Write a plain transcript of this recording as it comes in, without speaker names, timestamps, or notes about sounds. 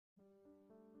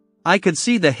I could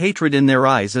see the hatred in their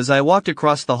eyes as I walked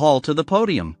across the hall to the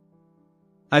podium.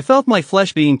 I felt my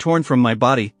flesh being torn from my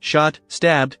body, shot,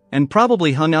 stabbed, and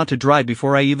probably hung out to dry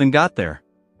before I even got there.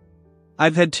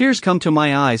 I've had tears come to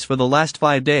my eyes for the last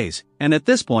 5 days, and at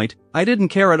this point, I didn't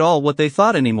care at all what they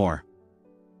thought anymore.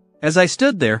 As I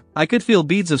stood there, I could feel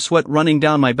beads of sweat running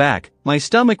down my back, my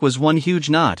stomach was one huge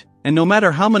knot, and no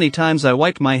matter how many times I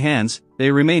wiped my hands,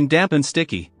 they remained damp and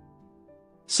sticky.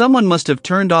 Someone must have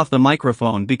turned off the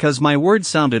microphone because my words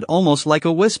sounded almost like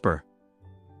a whisper.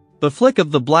 The flick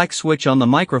of the black switch on the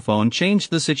microphone changed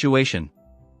the situation.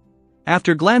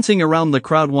 After glancing around the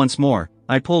crowd once more,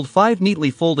 I pulled 5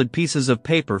 neatly folded pieces of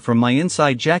paper from my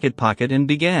inside jacket pocket and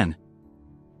began.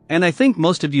 And I think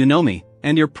most of you know me,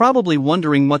 and you're probably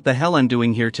wondering what the hell I'm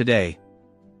doing here today.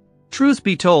 Truth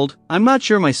be told, I'm not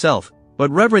sure myself,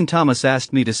 but Reverend Thomas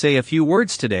asked me to say a few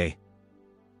words today.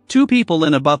 2 people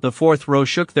in about the 4th row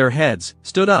shook their heads,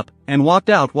 stood up, and walked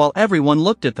out while everyone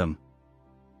looked at them.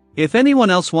 If anyone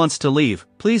else wants to leave,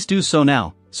 please do so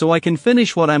now, so I can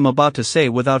finish what I'm about to say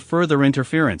without further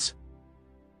interference.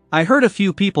 I heard a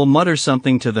few people mutter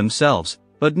something to themselves,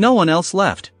 but no one else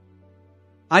left.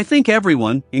 I think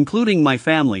everyone, including my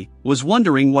family, was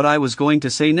wondering what I was going to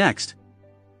say next.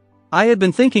 I had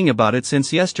been thinking about it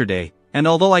since yesterday, and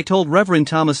although I told Reverend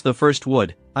Thomas the first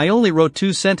would, I only wrote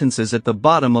 2 sentences at the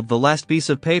bottom of the last piece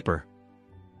of paper.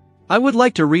 I would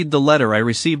like to read the letter I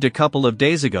received a couple of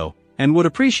days ago, and would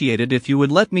appreciate it if you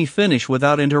would let me finish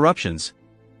without interruptions.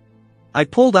 I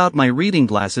pulled out my reading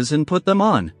glasses and put them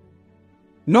on.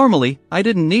 Normally, I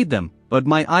didn't need them, but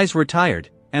my eyes were tired,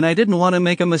 and I didn't want to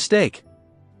make a mistake.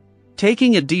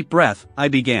 Taking a deep breath, I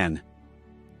began.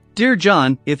 Dear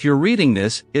John, if you're reading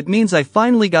this, it means I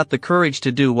finally got the courage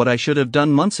to do what I should have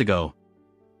done months ago.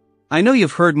 I know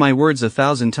you've heard my words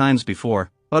 1,000 times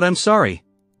before, but I'm sorry.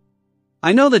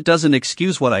 I know that doesn't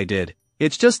excuse what I did,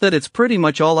 it's just that it's pretty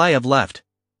much all I have left.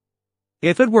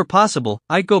 If it were possible,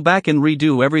 I'd go back and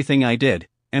redo everything I did,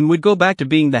 and we'd go back to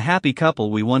being the happy couple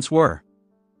we once were.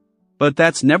 But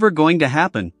that's never going to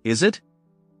happen, is it?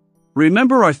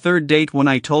 Remember our 3rd date when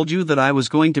I told you that I was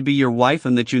going to be your wife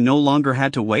and that you no longer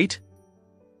had to wait?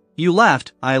 You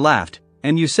laughed, I laughed,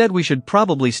 and you said we should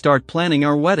probably start planning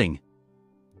our wedding.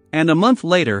 And a month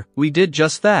later, we did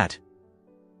just that.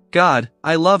 God,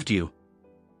 I loved you.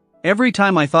 Every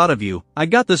time I thought of you, I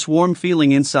got this warm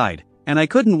feeling inside, and I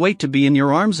couldn't wait to be in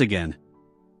your arms again.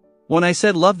 When I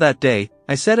said love that day,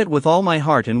 I said it with all my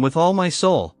heart and with all my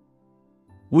soul.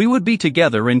 We would be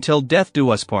together until death do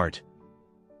us part.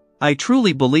 I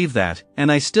truly believe that,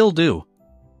 and I still do.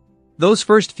 Those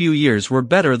first few years were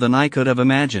better than I could have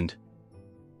imagined.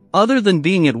 Other than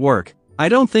being at work, I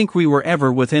don't think we were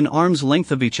ever within arm's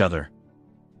length of each other.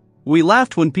 We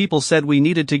laughed when people said we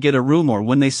needed to get a room or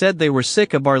when they said they were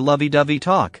sick of our lovey-dovey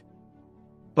talk.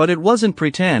 But it wasn't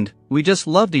pretend, we just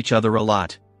loved each other a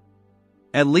lot.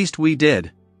 At least we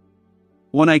did.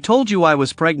 When I told you I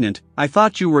was pregnant, I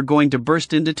thought you were going to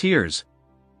burst into tears.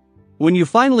 When you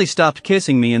finally stopped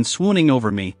kissing me and swooning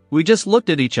over me, we just looked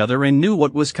at each other and knew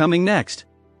what was coming next.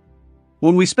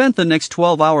 When we spent the next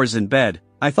 12 hours in bed,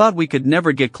 I thought we could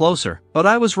never get closer, but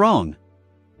I was wrong.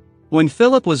 When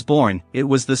Philip was born, it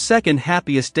was the 2nd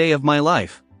happiest day of my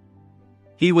life.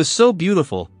 He was so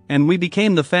beautiful, and we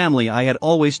became the family I had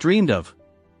always dreamed of.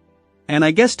 And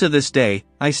I guess to this day,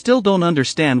 I still don't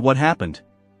understand what happened.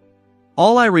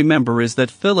 All I remember is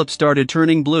that Philip started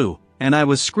turning blue, and I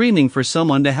was screaming for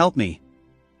someone to help me.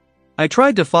 I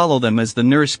tried to follow them as the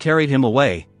nurse carried him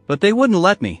away, but they wouldn't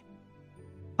let me.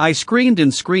 I screamed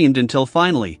and screamed until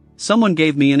finally, someone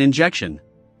gave me an injection.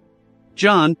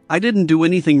 John, I didn't do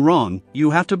anything wrong,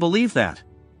 you have to believe that.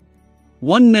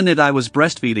 One minute I was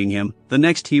breastfeeding him, the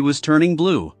next he was turning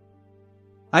blue.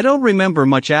 I don't remember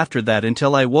much after that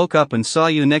until I woke up and saw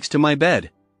you next to my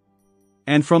bed.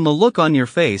 And from the look on your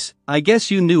face, I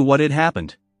guess you knew what had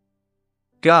happened.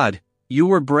 God, you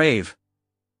were brave.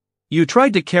 You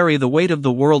tried to carry the weight of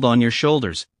the world on your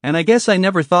shoulders, and I guess I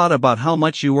never thought about how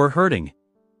much you were hurting.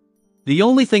 The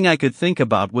only thing I could think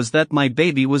about was that my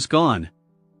baby was gone.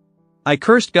 I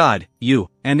cursed God, you,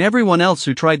 and everyone else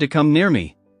who tried to come near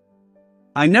me.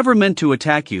 I never meant to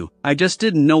attack you, I just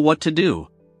didn't know what to do.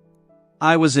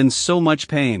 I was in so much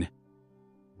pain.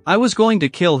 I was going to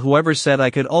kill whoever said I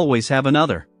could always have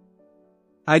another.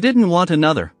 I didn't want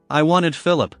another, I wanted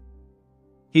Philip.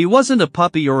 He wasn't a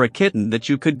puppy or a kitten that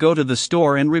you could go to the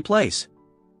store and replace.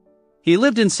 He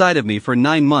lived inside of me for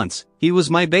 9 months, he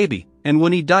was my baby, and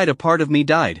when he died a part of me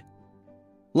died.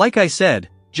 Like I said,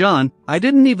 John, I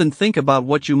didn't even think about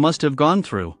what you must have gone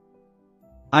through.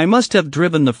 I must have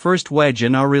driven the first wedge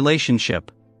in our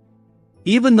relationship.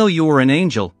 Even though you were an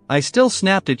angel, I still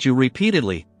snapped at you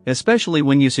repeatedly, especially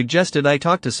when you suggested I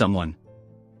talk to someone.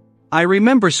 I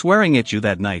remember swearing at you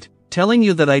that night, telling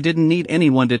you that I didn't need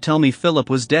anyone to tell me Philip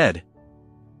was dead.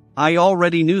 I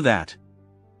already knew that.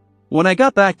 When I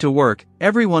got back to work,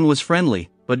 everyone was friendly,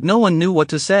 but no one knew what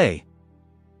to say.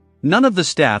 None of the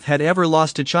staff had ever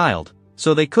lost a child,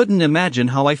 so they couldn't imagine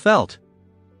how I felt.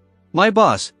 My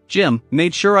boss, Jim,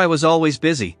 made sure I was always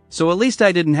busy, so at least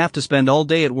I didn't have to spend all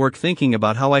day at work thinking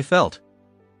about how I felt.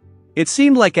 It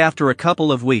seemed like after a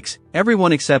couple of weeks,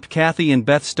 everyone except Kathy and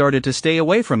Beth started to stay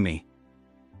away from me.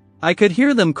 I could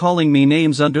hear them calling me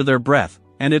names under their breath,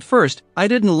 and at first, I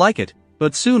didn't like it,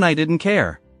 but soon I didn't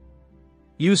care.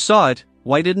 You saw it,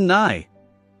 why didn't I?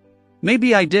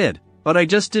 Maybe I did, but I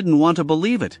just didn't want to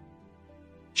believe it.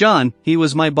 John, he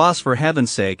was my boss for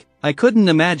heaven's sake, I couldn't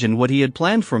imagine what he had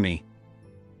planned for me.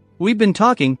 We'd been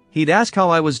talking, he'd ask how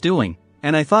I was doing,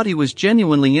 and I thought he was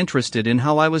genuinely interested in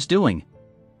how I was doing.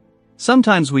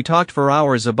 Sometimes we talked for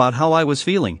hours about how I was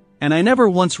feeling, and I never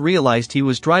once realized he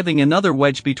was driving another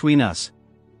wedge between us.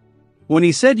 When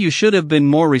he said you should have been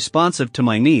more responsive to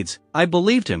my needs, I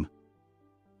believed him.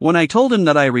 When I told him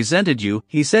that I resented you,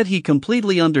 he said he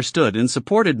completely understood and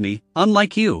supported me,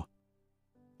 unlike you.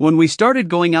 When we started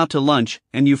going out to lunch,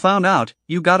 and you found out,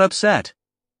 you got upset.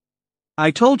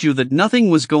 I told you that nothing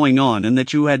was going on and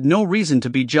that you had no reason to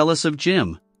be jealous of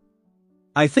Jim.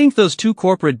 I think those 2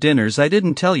 corporate dinners I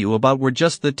didn't tell you about were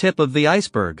just the tip of the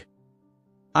iceberg.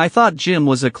 I thought Jim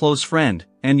was a close friend,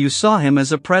 and you saw him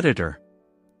as a predator.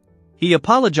 He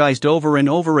apologized over and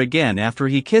over again after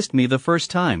he kissed me the first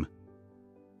time.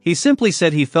 He simply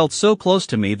said he felt so close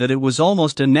to me that it was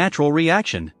almost a natural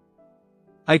reaction.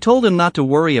 I told him not to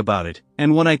worry about it,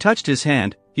 and when I touched his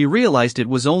hand, he realized it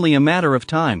was only a matter of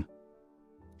time.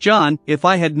 John, if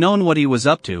I had known what he was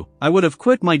up to, I would have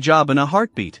quit my job in a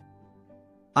heartbeat.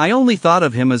 I only thought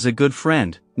of him as a good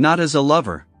friend, not as a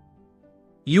lover.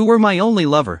 You were my only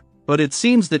lover, but it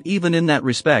seems that even in that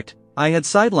respect, I had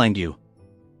sidelined you.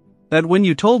 That when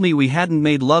you told me we hadn't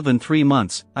made love in 3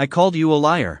 months, I called you a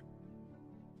liar.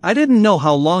 I didn't know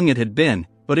how long it had been,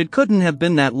 but it couldn't have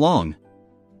been that long.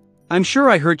 I'm sure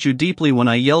I hurt you deeply when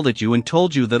I yelled at you and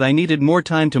told you that I needed more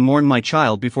time to mourn my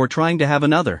child before trying to have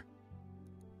another.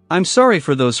 I'm sorry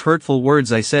for those hurtful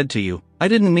words I said to you, I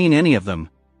didn't mean any of them.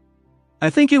 I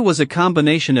think it was a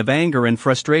combination of anger and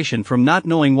frustration from not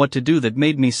knowing what to do that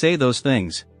made me say those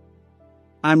things.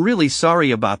 I'm really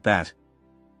sorry about that.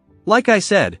 Like I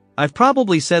said, I've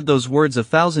probably said those words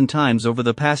 1,000 times over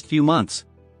the past few months.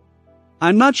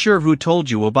 I'm not sure who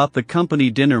told you about the company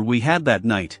dinner we had that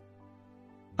night.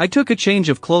 I took a change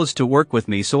of clothes to work with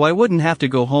me so I wouldn't have to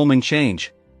go home and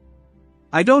change.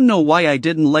 I don't know why I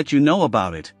didn't let you know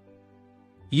about it.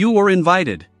 You were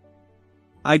invited.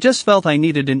 I just felt I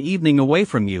needed an evening away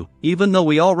from you, even though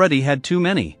we already had too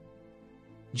many.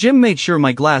 Jim made sure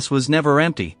my glass was never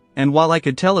empty, and while I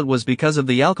could tell it was because of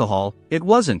the alcohol, it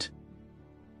wasn't.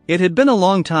 It had been a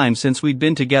long time since we'd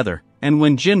been together, and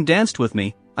when Jim danced with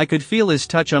me, I could feel his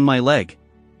touch on my leg.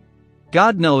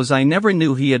 God knows I never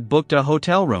knew he had booked a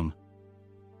hotel room.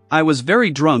 I was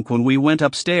very drunk when we went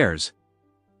upstairs.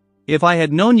 If I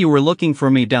had known you were looking for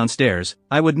me downstairs,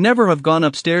 I would never have gone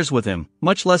upstairs with him,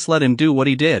 much less let him do what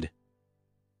he did.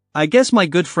 I guess my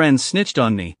good friends snitched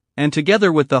on me, and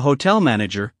together with the hotel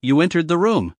manager, you entered the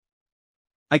room.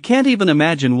 I can't even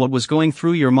imagine what was going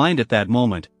through your mind at that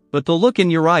moment, but the look in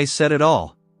your eyes said it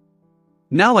all.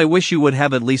 Now I wish you would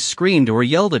have at least screamed or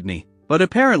yelled at me, but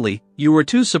apparently, you were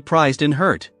too surprised and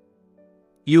hurt.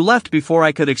 You left before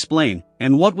I could explain,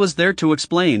 and what was there to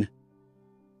explain?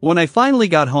 When I finally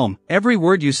got home, every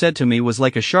word you said to me was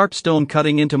like a sharp stone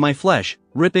cutting into my flesh,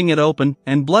 ripping it open,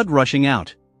 and blood rushing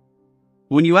out.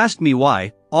 When you asked me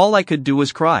why, all I could do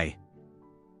was cry.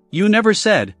 You never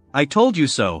said, "I told you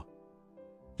so."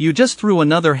 You just threw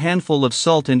another handful of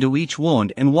salt into each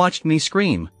wound and watched me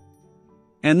scream.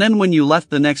 And then when you left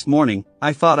the next morning,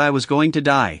 I thought I was going to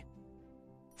die.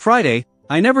 Friday,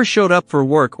 I never showed up for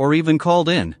work or even called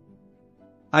in.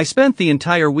 I spent the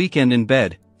entire weekend in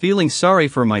bed, feeling sorry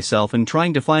for myself and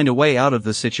trying to find a way out of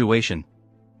the situation.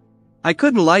 I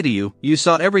couldn't lie to you, you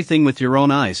saw everything with your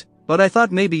own eyes, but I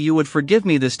thought maybe you would forgive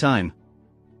me this time.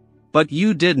 But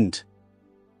you didn't.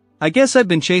 I guess I've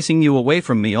been chasing you away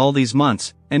from me all these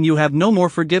months, and you have no more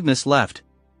forgiveness left.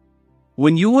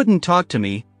 When you wouldn't talk to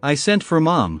me, I sent for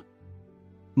Mom.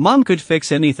 Mom could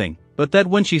fix anything, but that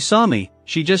when she saw me,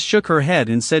 she just shook her head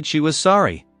and said she was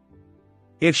sorry.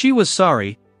 If she was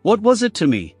sorry, what was it to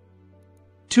me?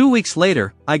 2 weeks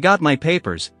later, I got my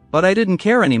papers, but I didn't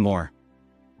care anymore.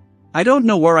 I don't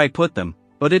know where I put them,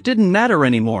 but it didn't matter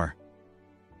anymore.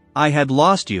 I had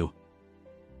lost you.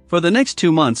 For the next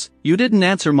 2 months, you didn't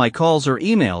answer my calls or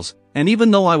emails, and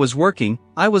even though I was working,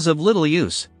 I was of little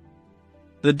use.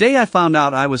 The day I found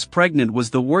out I was pregnant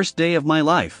was the worst day of my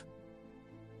life.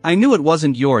 I knew it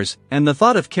wasn't yours, and the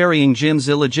thought of carrying Jim's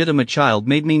illegitimate child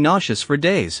made me nauseous for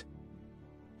days.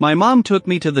 My mom took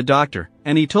me to the doctor,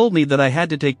 and he told me that I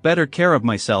had to take better care of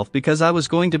myself because I was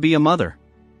going to be a mother.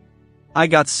 I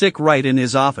got sick right in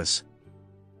his office.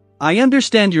 I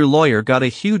understand your lawyer got a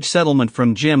huge settlement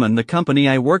from Jim and the company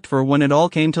I worked for when it all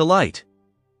came to light.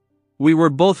 We were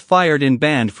both fired and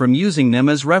banned from using them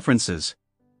as references.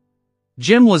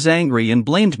 Jim was angry and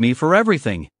blamed me for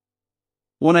everything.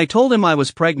 When I told him I was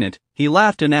pregnant, he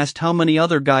laughed and asked how many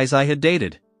other guys I had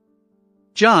dated.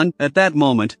 John, at that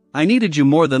moment, I needed you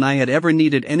more than I had ever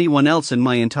needed anyone else in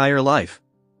my entire life.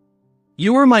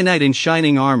 You were my knight in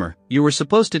shining armor, you were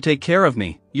supposed to take care of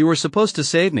me, you were supposed to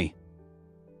save me.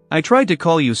 I tried to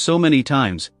call you so many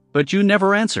times, but you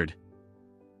never answered.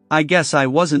 I guess I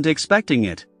wasn't expecting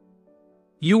it.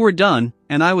 You were done,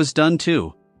 and I was done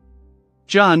too.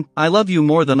 John, I love you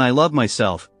more than I love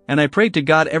myself, and I prayed to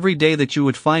God every day that you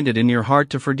would find it in your heart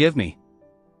to forgive me.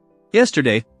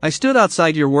 Yesterday, I stood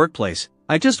outside your workplace.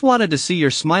 I just wanted to see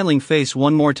your smiling face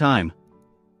one more time.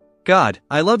 God,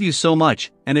 I love you so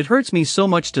much, and it hurts me so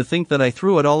much to think that I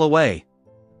threw it all away.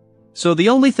 So the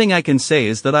only thing I can say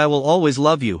is that I will always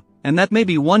love you, and that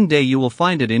maybe one day you will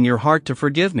find it in your heart to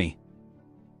forgive me.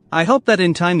 I hope that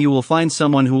in time you will find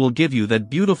someone who will give you that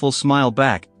beautiful smile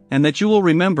back, and that you will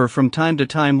remember from time to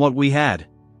time what we had.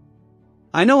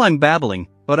 I know I'm babbling,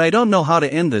 but I don't know how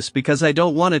to end this because I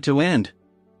don't want it to end.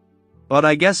 But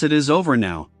I guess it is over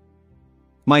now.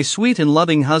 My sweet and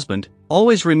loving husband,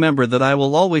 always remember that I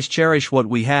will always cherish what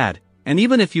we had, and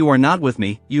even if you are not with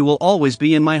me, you will always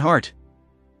be in my heart.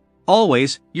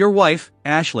 Always, your wife,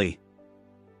 Ashley.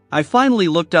 I finally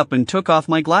looked up and took off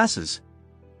my glasses.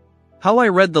 How I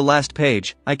read the last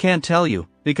page, I can't tell you,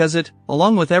 because it,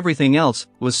 along with everything else,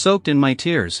 was soaked in my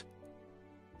tears.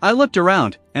 I looked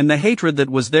around, and the hatred that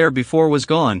was there before was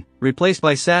gone, replaced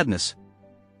by sadness.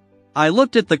 I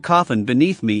looked at the coffin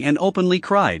beneath me and openly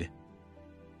cried.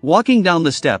 Walking down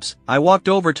the steps, I walked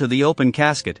over to the open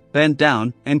casket, bent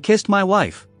down, and kissed my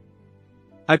wife.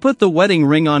 I put the wedding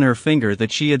ring on her finger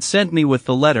that she had sent me with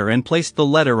the letter and placed the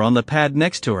letter on the pad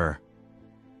next to her.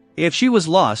 If she was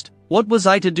lost, what was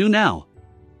I to do now?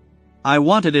 I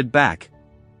wanted it back.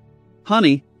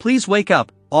 Honey, please wake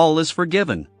up, all is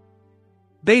forgiven.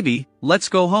 Baby, let's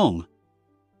go home.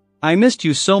 I missed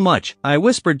you so much, I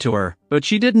whispered to her, but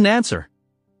she didn't answer.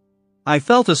 I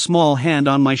felt a small hand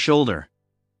on my shoulder.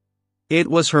 It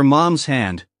was her mom's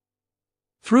hand.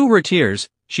 Through her tears,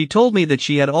 she told me that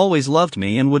she had always loved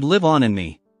me and would live on in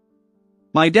me.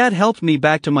 My dad helped me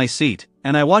back to my seat,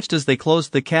 and I watched as they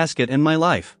closed the casket in my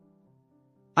life.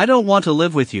 I don't want to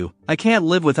live with you, I can't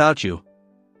live without you.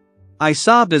 I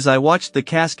sobbed as I watched the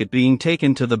casket being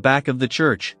taken to the back of the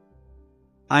church.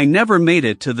 I never made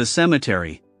it to the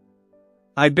cemetery.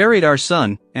 I buried our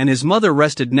son, and his mother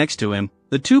rested next to him.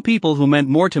 The two people who meant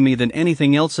more to me than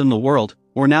anything else in the world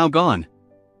were now gone.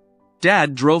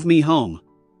 Dad drove me home.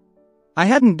 I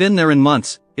hadn't been there in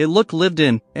months, it looked lived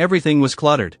in, everything was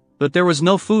cluttered, but there was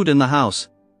no food in the house.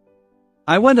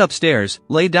 I went upstairs,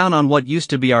 lay down on what used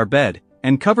to be our bed,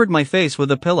 and covered my face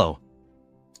with a pillow.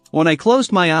 When I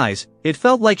closed my eyes, it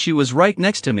felt like she was right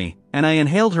next to me, and I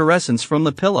inhaled her essence from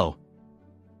the pillow.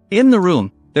 In the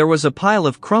room, there was a pile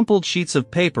of crumpled sheets of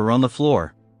paper on the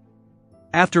floor.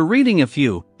 After reading a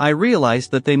few, I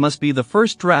realized that they must be the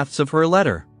first drafts of her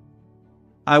letter.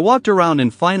 I walked around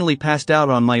and finally passed out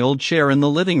on my old chair in the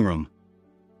living room.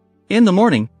 In the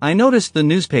morning, I noticed the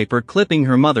newspaper clipping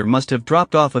her mother must have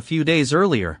dropped off a few days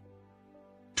earlier.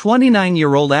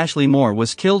 29-year-old Ashley Moore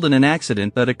was killed in an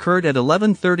accident that occurred at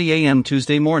 11:30 a.m.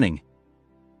 Tuesday morning.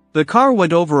 The car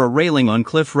went over a railing on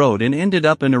Cliff Road and ended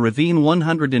up in a ravine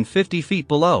 150 feet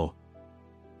below.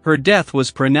 Her death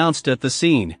was pronounced at the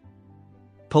scene.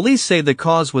 Police say the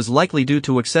cause was likely due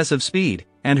to excessive speed,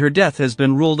 and her death has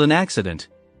been ruled an accident.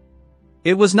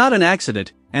 It was not an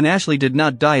accident, and Ashley did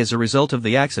not die as a result of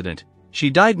the accident. She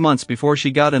died months before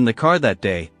she got in the car that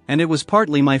day, and it was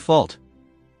partly my fault.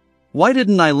 Why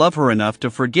didn't I love her enough to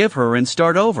forgive her and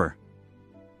start over?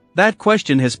 That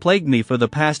question has plagued me for the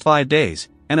past 5 days,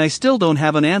 and I still don't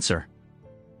have an answer.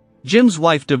 Jim's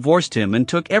wife divorced him and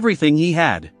took everything he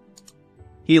had.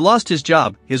 He lost his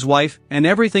job, his wife, and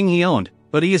everything he owned,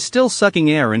 but he is still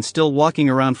sucking air and still walking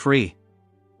around free.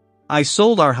 I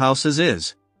sold our house as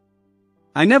is.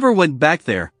 I never went back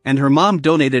there, and her mom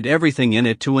donated everything in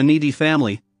it to a needy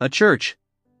family, a church.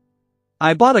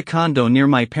 I bought a condo near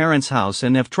my parents' house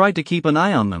and have tried to keep an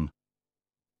eye on them.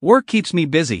 Work keeps me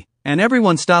busy, and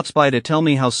everyone stops by to tell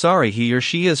me how sorry he or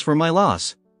she is for my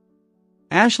loss.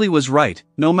 Ashley was right,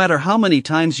 no matter how many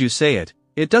times you say it,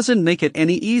 it doesn't make it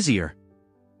any easier.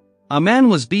 A man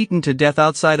was beaten to death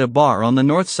outside a bar on the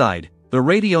north side, the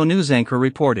radio news anchor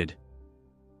reported.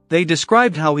 They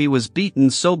described how he was beaten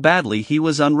so badly he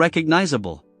was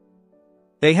unrecognizable.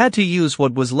 They had to use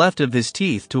what was left of his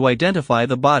teeth to identify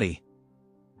the body.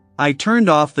 I turned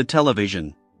off the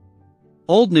television.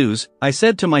 Old news, I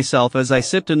said to myself as I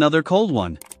sipped another cold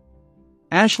one.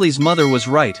 Ashley's mother was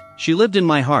right, she lived in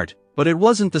my heart, but it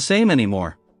wasn't the same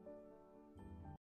anymore.